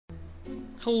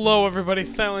Hello everybody,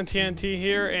 Silent TNT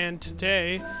here, and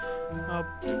today,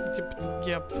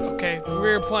 okay,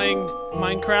 we're playing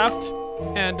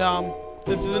Minecraft, and,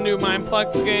 this is a new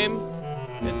Mineplex game.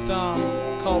 It's,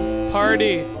 called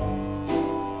Party.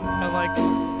 I like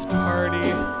to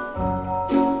party.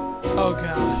 Oh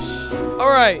gosh.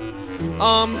 Alright,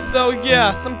 so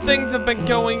yeah, some things have been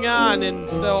going on, and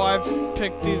so I've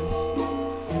picked these.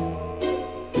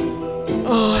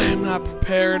 Oh, I'm not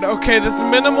prepared. Okay, this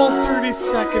minimal 30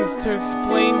 seconds to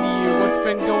explain to you what's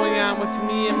been going on with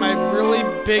me and my really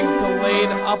big delayed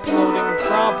uploading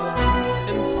problems.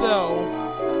 And so,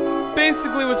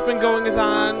 basically what's been going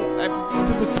on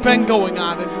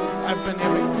is I've been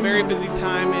having a very busy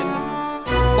time, and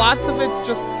lots of it's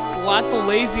just lots of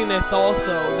laziness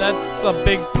also. That's a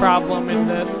big problem in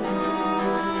this.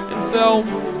 And so,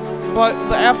 but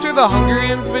after the Hunger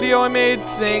Games video I made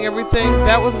saying everything,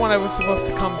 that was when I was supposed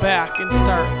to come back and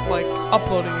start, like,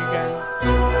 uploading again.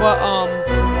 But,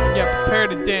 yeah, prepare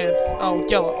to dance. Oh,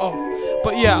 yellow. Oh.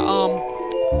 But, yeah,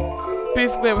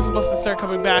 basically I was supposed to start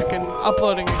coming back and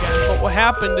uploading again. But what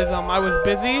happened is, I was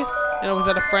busy, and I was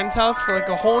at a friend's house for, like,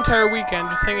 a whole entire weekend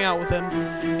just hanging out with him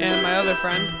and my other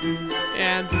friend.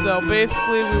 And so,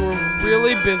 basically, we were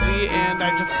really busy, and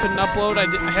I just couldn't upload. I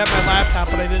had my laptop,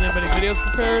 but I didn't have any videos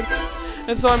prepared.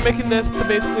 And so I'm making this to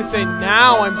basically say,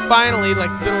 now I'm finally, like,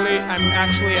 literally, I'm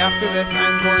actually, after this,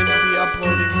 I'm going to be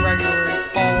uploading regularly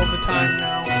all of the time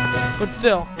now. But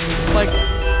still, like,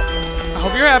 I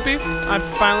hope you're happy. I'm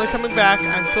finally coming back.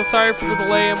 I'm so sorry for the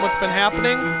delay and what's been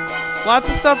happening. Lots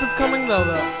of stuff is coming,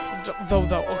 though.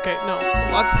 Okay, no.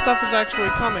 Lots of stuff is actually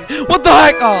coming. What the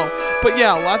heck? Oh! But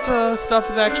yeah, lots of stuff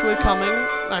is actually coming.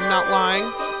 I'm not lying.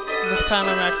 This time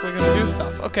I'm actually gonna do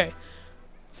stuff. Okay.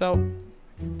 So,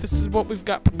 this is what we've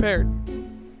got prepared.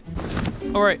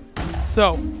 Alright.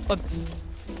 So, let's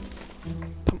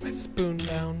put my spoon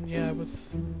down. Yeah, I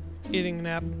was eating an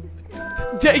apple.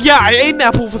 Yeah, I ate an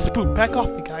apple with a spoon. Back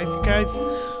off me, guys. You guys,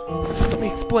 just let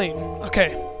me explain.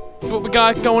 Okay. That's what we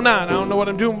got going on. I don't know what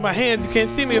I'm doing with my hands. You can't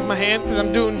see me with my hands because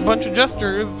I'm doing a bunch of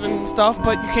gestures and stuff,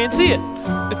 but you can't see it.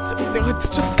 It's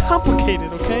just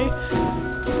complicated, okay?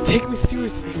 Just take me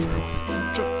seriously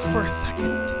just for a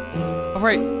second.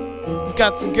 Alright, we've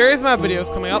got some Gary's Map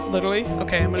videos coming up, literally.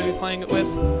 Okay, I'm going to be playing it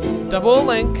with Double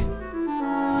Link.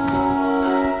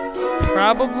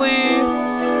 Probably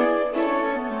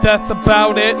that's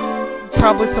about it.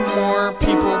 Probably some more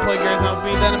people will play Gary's Map with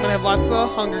me. Then I'm gonna have lots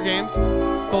of Hunger Games,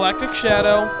 Galactic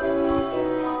Shadow,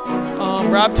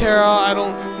 Rob Terra. I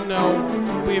don't know,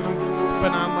 we haven't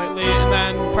been on lately, and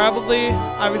then probably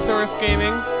Ivysaurus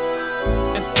Gaming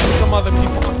and some other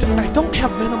people. I don't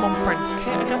have minimum friends,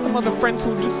 okay? I got some other friends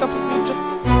who do stuff with me. Just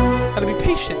gotta be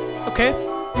patient, okay?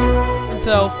 And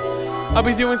so I'll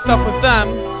be doing stuff with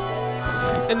them.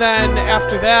 And then,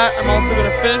 after that, I'm also going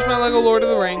to finish my LEGO Lord of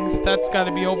the Rings. That's got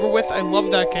to be over with. I love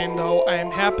that game, though. I am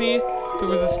happy. There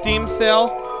was a Steam sale.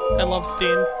 I love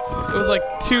Steam. It was like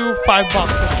 $5 at the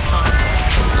time.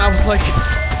 And I was like,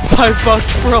 $5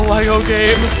 for a LEGO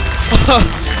game?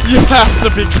 You have to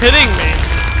be kidding me.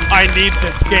 I need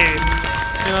this game.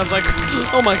 And I was like,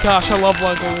 oh my gosh, I love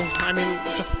LEGO. I mean,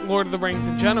 just Lord of the Rings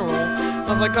in general. I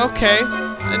was like, okay,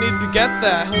 I need to get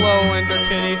that. Hello, Ender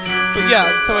Kitty. But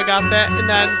yeah, so I got that. And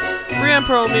then, Free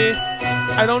Emperor Me.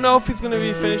 I don't know if he's going to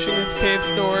be finishing his cave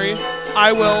story.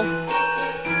 I will.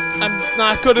 I'm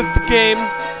not good at the game,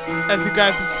 as you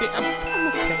guys have seen. I'm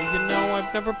okay, you know.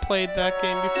 I've never played that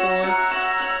game before.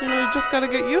 You know, you just got to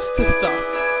get used to stuff.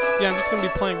 Yeah, I'm just going to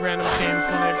be playing random games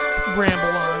when I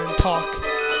ramble on and talk.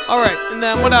 Alright, and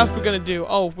then what else are we gonna do?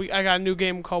 Oh, I got a new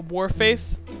game called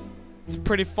Warface. It's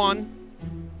pretty fun.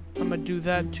 I'm gonna do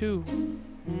that too.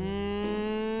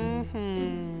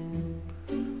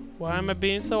 Why am I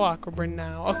being so awkward right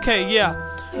now? Okay, yeah.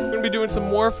 We're gonna be doing some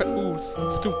Warface. Ooh,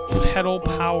 let's do pedal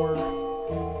power.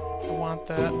 I want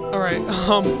that. Alright,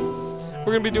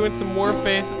 we're gonna be doing some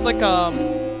Warface. It's like a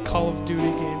Call of Duty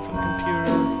game for the computer.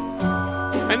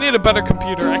 I need a better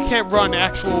computer. I can't run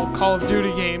actual Call of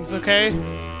Duty games, okay?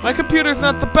 My computer's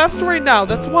not the best right now.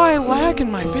 That's why I lag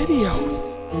in my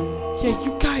videos. Yeah,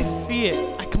 you guys see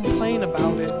it. I complain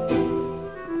about it.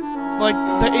 Like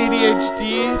the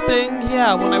ADHD thing?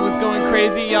 Yeah, when I was going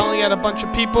crazy yelling at a bunch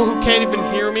of people who can't even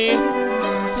hear me.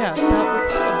 Yeah, that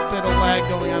was a bit of lag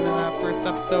going on in that first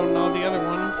episode and all the other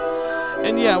ones.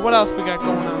 And yeah, what else we got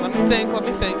going on? Let me think.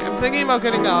 I'm thinking about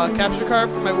getting a capture card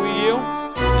for my Wii U.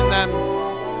 And then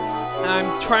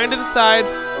I'm trying to decide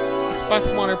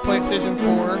Xbox One or PlayStation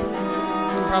 4.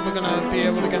 I'm probably gonna be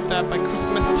able to get that by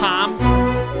Christmas time,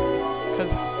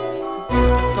 because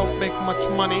I don't make much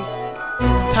money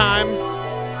at the time.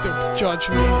 Don't judge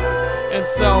me. And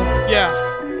so, yeah.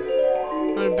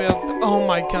 Oh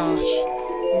my gosh.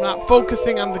 I'm not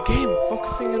focusing on the game, I'm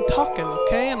focusing on talking,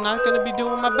 okay? I'm not gonna be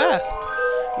doing my best.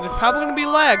 And there's probably gonna be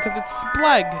lag, because it's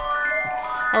Spleg.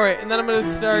 Alright, and then I'm gonna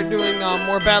start doing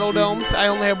more Battle Domes. I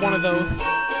only have one of those.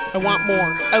 I want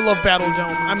more. I love Battle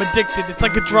Dome. I'm addicted. It's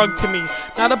like a drug to me.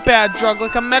 Not a bad drug,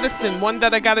 like a medicine. One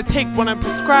that I gotta take when I'm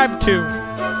prescribed to.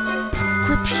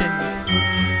 Prescriptions.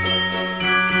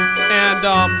 And,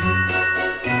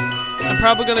 I'm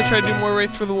probably gonna try to do more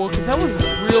Race for the Wool, because that was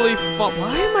really fun.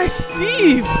 Why am I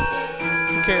Steve?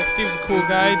 Who cares? Steve's a cool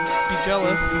guy. Be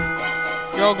jealous.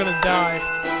 You're all gonna die.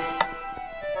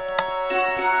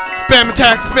 Spam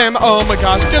attack, spam. Oh my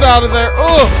gosh, get out of there.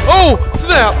 Oh,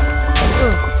 snap.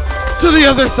 To the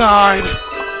other side.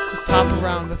 Just hop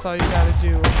around, that's all you gotta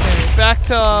do. Okay, back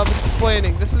to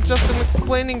explaining. This is just an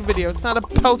explaining video. It's not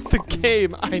about the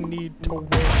game. I need to win.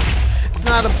 It's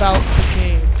not about the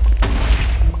game.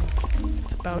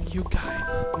 It's about you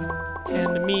guys.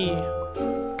 And me.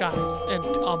 Guys. And,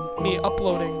 me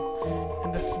uploading.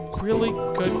 And this really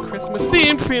good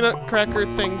Christmas-themed peanut cracker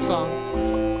thing song.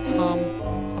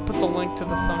 I'll put the link to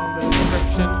the song in the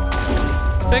description.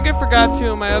 I think I forgot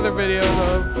to in my other video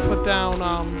to put down,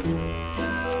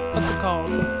 what's it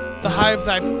called? The hives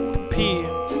I pee.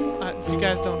 If you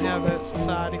guys don't have it,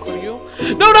 society for you.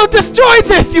 No, don't destroy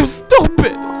this, you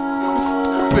stupid! You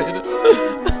stupid!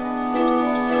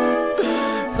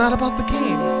 It's not about the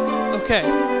game. Okay.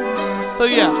 So,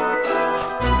 yeah.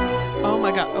 Oh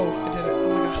my god. Oh, I did it. Oh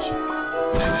my gosh.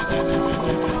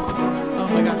 Oh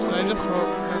my gosh, did I just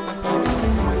hurt myself?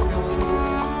 My feelings.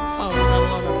 Oh, not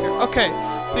allowed up here. Okay.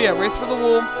 So yeah, Race for the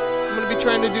Wool. I'm gonna be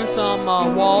trying to do some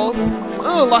walls.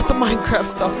 Oh, lots of Minecraft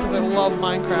stuff because I love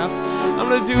Minecraft. I'm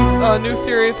gonna do a new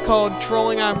series called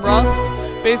Trolling on Rust.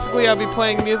 Basically, I'll be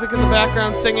playing music in the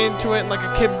background, singing to it in like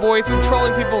a kid voice, and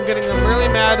trolling people and getting them really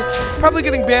mad. Probably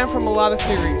getting banned from a lot of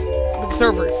servers.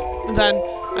 And then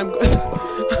I'm a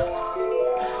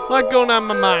lot going on in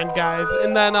my mind, guys.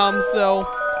 And then so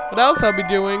what else I'll be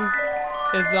doing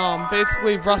is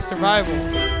basically Rust Survival,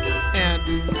 and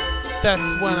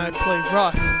that's when I play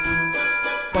Rust,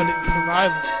 but it's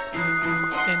survival.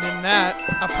 And in that,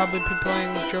 I'll probably be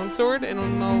playing with Drone Sword and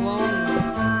alone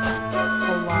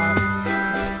a lot,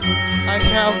 because I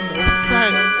have no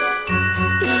friends.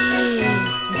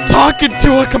 I'm talking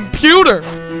to a computer! No,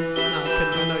 I'm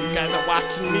kidding, I know you guys are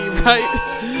watching me, right?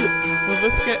 Will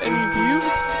this get any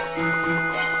views?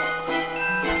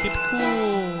 Let's keep it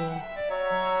cool.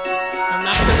 I'm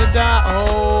not gonna die.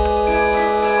 Oh,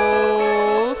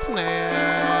 snap.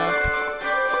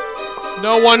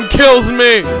 No one kills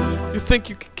me! You think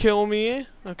you could kill me?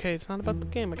 Okay, it's not about the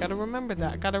game. I gotta remember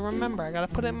that. I gotta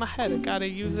put it in my head. I gotta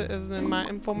use it as in my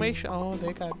information. Oh,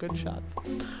 they got good shots.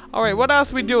 Alright, what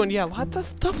else are we doing? Yeah, lots of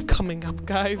stuff coming up,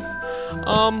 guys.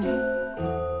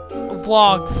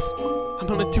 Vlogs. I'm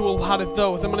gonna do a lot of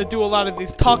those. I'm gonna do a lot of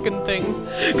these talking things,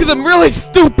 because I'm really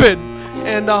stupid!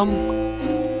 And,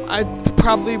 I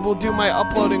probably will do my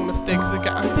uploading mistakes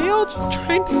again. Are they all just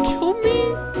trying to kill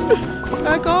me?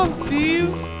 Back off,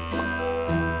 Steve!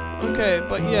 Okay,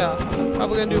 but yeah,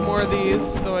 probably gonna do more of these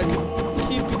so I can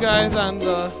keep you guys on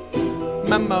the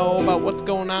memo about what's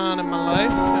going on in my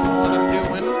life and what I'm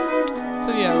doing.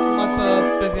 So yeah, lots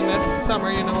of busyness.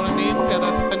 Summer, you know what I mean?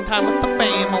 Gotta spend time with the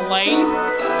family.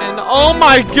 And oh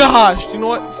my gosh! You know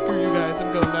what? Screw you guys,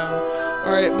 I'm going down.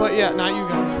 Alright, but yeah, not you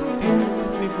guys. These guys.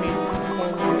 These me.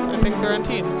 Always. I think they're on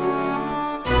team.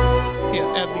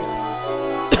 Yeah, add these.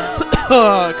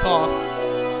 Cough.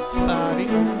 Society.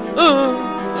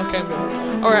 Okay, I'm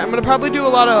good. Alright, I'm gonna probably do a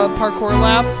lot of parkour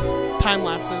laps. Time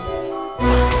lapses.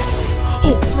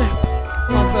 Oh, snap!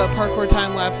 Lots of parkour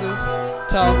time lapses.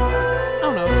 I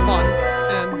don't know, it's fun.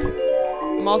 And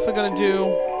I'm also gonna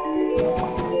do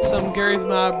some Gary's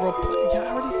Mod roleplay. Yeah, I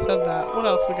already said that. What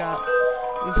else we got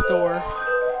in store?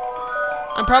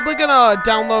 I'm probably gonna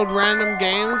download random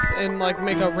games and like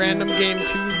make a random game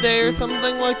Tuesday or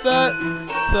something like that.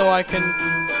 So I can,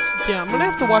 yeah, I'm gonna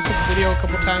have to watch this video a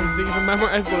couple times to even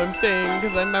memorize what I'm saying,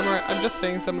 because I'm just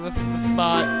saying some of this at the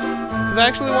spot. Because I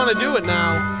actually want to do it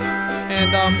now.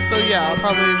 And so yeah, I'll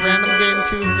probably random game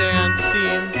Tuesday on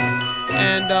Steam.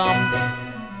 And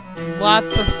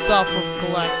lots of stuff with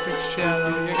Galactic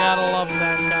Shadow. You gotta love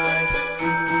that guy.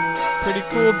 He's a pretty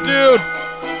cool dude,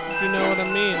 if you know what I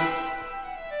mean.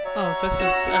 Oh, this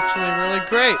is actually really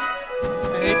great.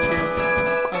 I hate you,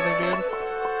 other dude.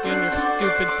 You and your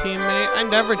stupid teammate. I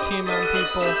never team on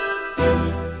people.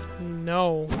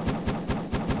 No.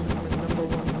 It's like my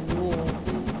 #1 rule.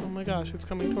 Oh my gosh, it's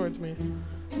coming towards me.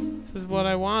 This is what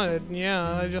I wanted.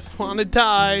 Yeah, I just want to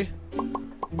die.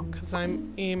 Because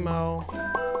I'm emo.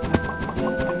 You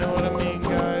know what I mean,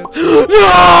 guys?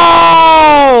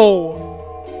 No!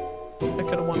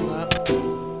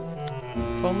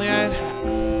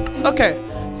 Okay,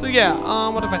 so yeah,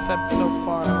 what have I said so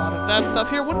far? A lot of that stuff.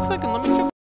 Here, 1 second, let me check.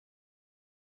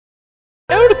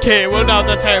 Okay, well now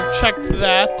that I have checked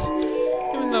that,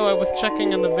 even though I was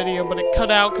checking in the video, but it cut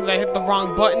out because I hit the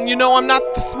wrong button. You know I'm not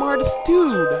the smartest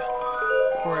dude.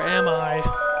 Or am I?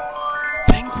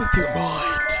 Think with your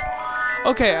mind.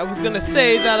 Okay, I was gonna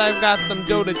say that I've got some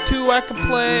Dota 2 I could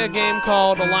play, a game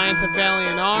called Alliance of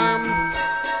Valiant Arms.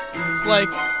 It's like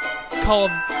Call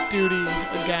of Duty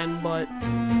again, but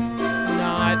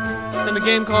not. And a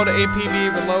game called APB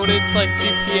Reloaded. It's like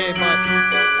GTA, but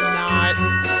not.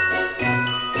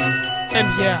 And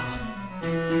yeah,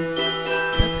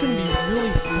 that's gonna be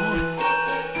really fun.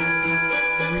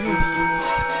 Really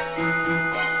fun.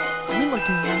 I mean, like,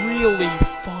 really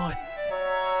fun.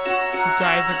 You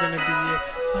guys are gonna be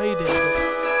excited.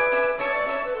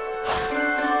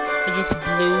 It just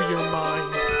blew your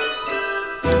mind.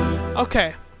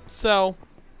 Okay, so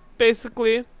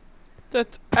basically,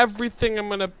 that's everything I'm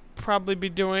gonna probably be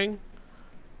doing.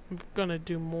 I'm gonna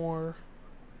do more.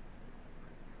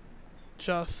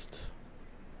 Just.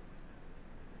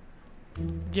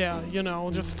 Yeah, you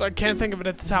know, just I can't think of it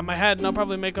at the top of my head, and I'll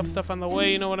probably make up stuff on the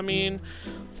way, you know what I mean?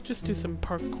 Let's just do some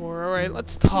parkour. Alright,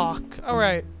 let's talk.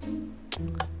 Alright.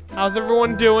 How's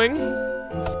everyone doing?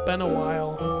 It's been a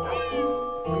while.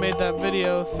 I made that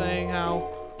video saying how,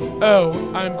 oh,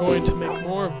 I'm going to make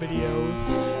more videos.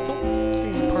 Don't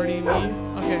sing party me.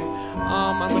 Okay.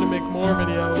 I'm gonna make more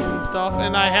videos and stuff,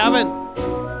 and I haven't.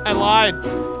 I lied.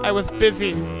 I was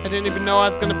busy. I didn't even know I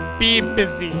was gonna be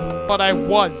busy, but I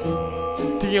was.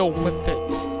 Deal with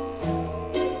it.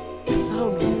 I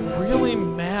sound really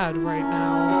mad right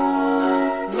now.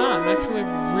 I'm not. I'm actually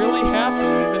really happy,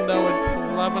 even though it's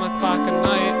 11 o'clock at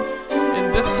night.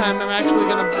 And this time I'm actually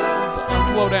gonna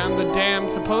upload it on the day I'm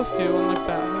supposed to, unlike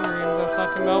that Hunger Games I was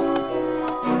talking about.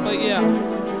 But yeah.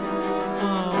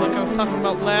 Like I was talking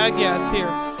about lag, yeah, it's here.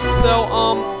 So,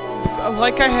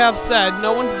 like I have said,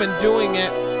 no one's been doing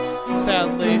it,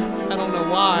 sadly. I don't know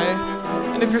why.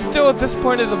 And if you're still at this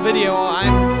point of the video,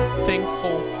 I'm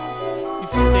thankful you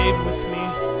stayed with me.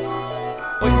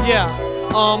 But yeah,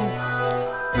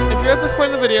 if you're at this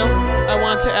point of the video, I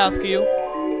want to ask you,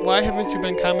 why haven't you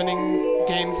been commenting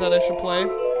games that I should play?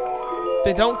 If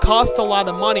they don't cost a lot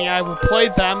of money, I will play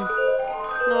them.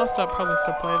 No, I'll probably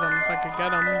still play them if I could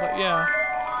get them, but yeah.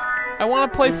 I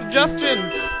want to play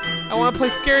suggestions. I want to play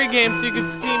scary games so you can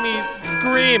see me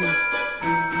scream.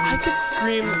 I could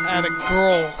scream at a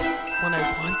girl when I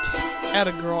want to. At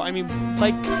a girl, I mean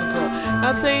like a girl.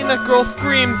 Not saying that girl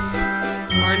screams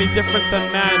are any different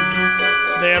than men.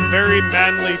 They have very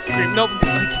manly scream. Nope,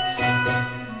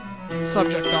 like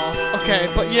subject off.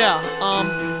 Okay, but yeah,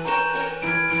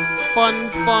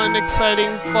 fun,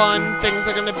 exciting, fun. Things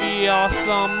are gonna be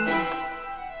awesome.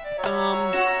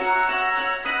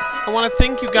 I want to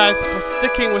thank you guys for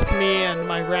sticking with me and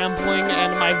my rambling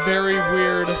and my very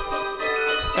weird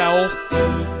self.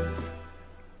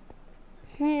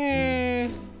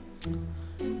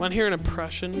 Want to hear an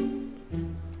impression?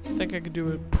 I think I could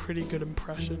do a pretty good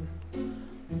impression.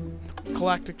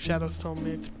 Galactic Shadows told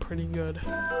me it's pretty good.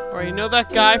 Alright, you know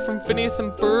that guy from Phineas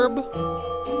and Ferb?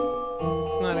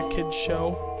 It's not a kid's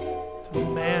show. It's a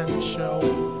man's show.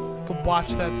 You can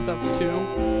watch that stuff too.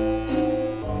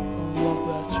 Love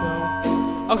that show.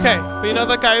 Okay, but you know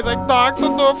that guy is like, Dr.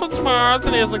 Doofenshmirtz,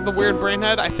 and he has like the weird brain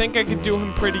head? I think I could do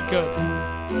him pretty good.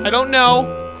 I don't know,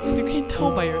 because you can't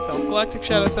tell by yourself. Galactic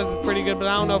Shadow says it's pretty good, but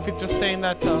I don't know if he's just saying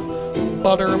that to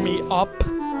butter me up,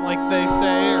 like they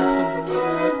say, or something like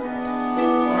that.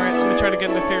 Alright, let me try to get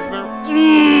in the theater.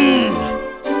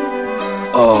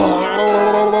 Oh,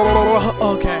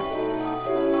 okay.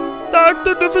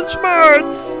 Dr.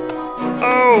 Doofenshmirtz!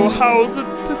 Oh, how's it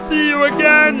to see you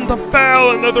again, to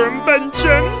fail another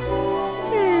invention?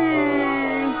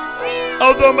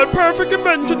 Although my perfect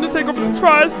invention to take over the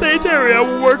tri-state area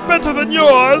will work better than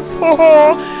yours,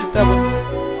 ho. That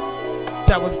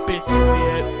was basically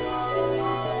it.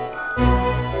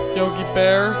 Yogi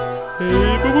Bear,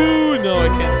 hey boo boo. No, I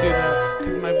can't do that,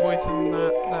 because my voice isn't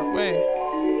that way.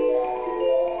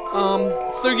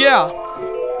 So yeah.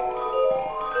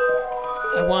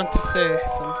 I want to say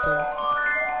something.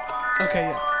 Okay,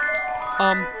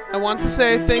 yeah. I want to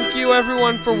say thank you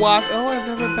everyone for watching. Oh, I've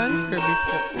never been here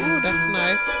before. Ooh, that's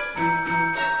nice.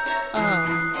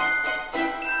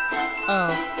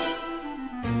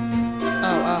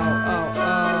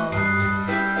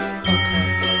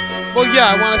 Okay. Well, yeah,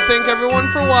 I want to thank everyone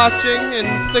for watching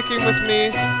and sticking with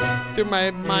me through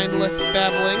my mindless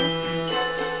babbling.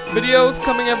 Videos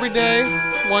coming every day.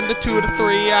 1 to 2 to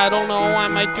 3. I don't know. I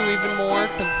might do even more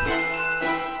because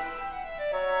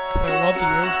I love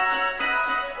you.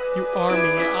 You are me.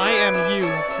 I am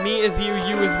you. Me is you.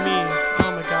 You is me.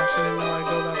 Oh my gosh, I didn't know I'd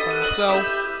go that far.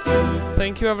 So,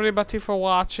 thank you everybody for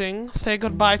watching. Say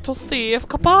goodbye to Steve.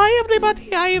 Goodbye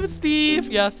everybody. I am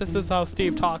Steve. Yes, this is how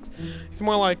Steve talks. He's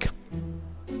more like,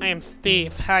 I am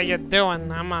Steve. How you doing?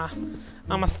 I'm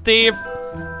a Steve.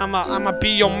 I'ma be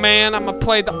your man. I'ma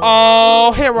play the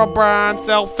Herobrine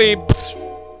selfie.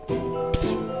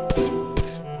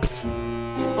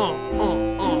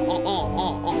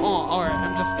 Alright,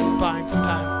 I'm just buying some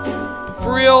time. But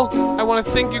for real, I want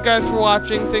to thank you guys for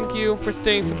watching. Thank you for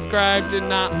staying subscribed and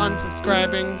not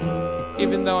unsubscribing,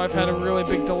 even though I've had a really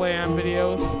big delay on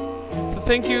videos. So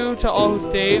thank you to all who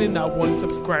stayed and that one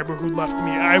subscriber who left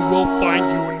me. I will find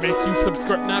you and make you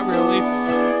subscribe. Not really.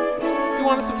 If you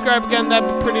want to subscribe again, that'd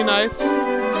be pretty nice.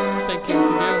 Thank you if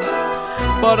you do.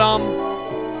 But,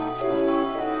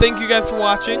 thank you guys for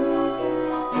watching.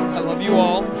 I love you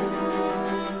all.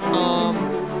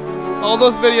 All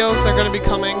those videos are going to be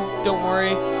coming. Don't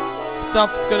worry.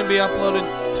 Stuff's going to be uploaded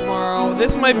tomorrow.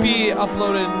 This might be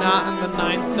uploaded not on the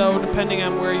 9th, though, depending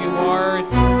on where you are.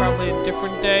 It's probably a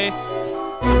different day.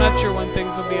 I'm not sure when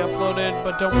things will be uploaded,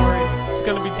 but don't worry. It's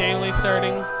going to be daily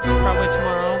starting, probably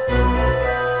tomorrow.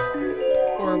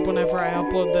 Or whenever I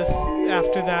upload this.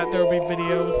 After that, there will be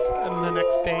videos in the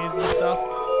next days and stuff.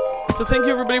 So thank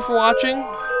you everybody for watching.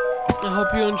 I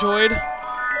hope you enjoyed.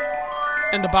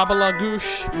 And a Baba La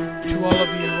Goosh to all of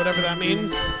you, whatever that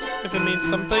means. If it means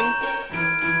something.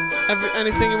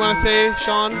 Anything you want to say,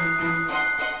 Sean?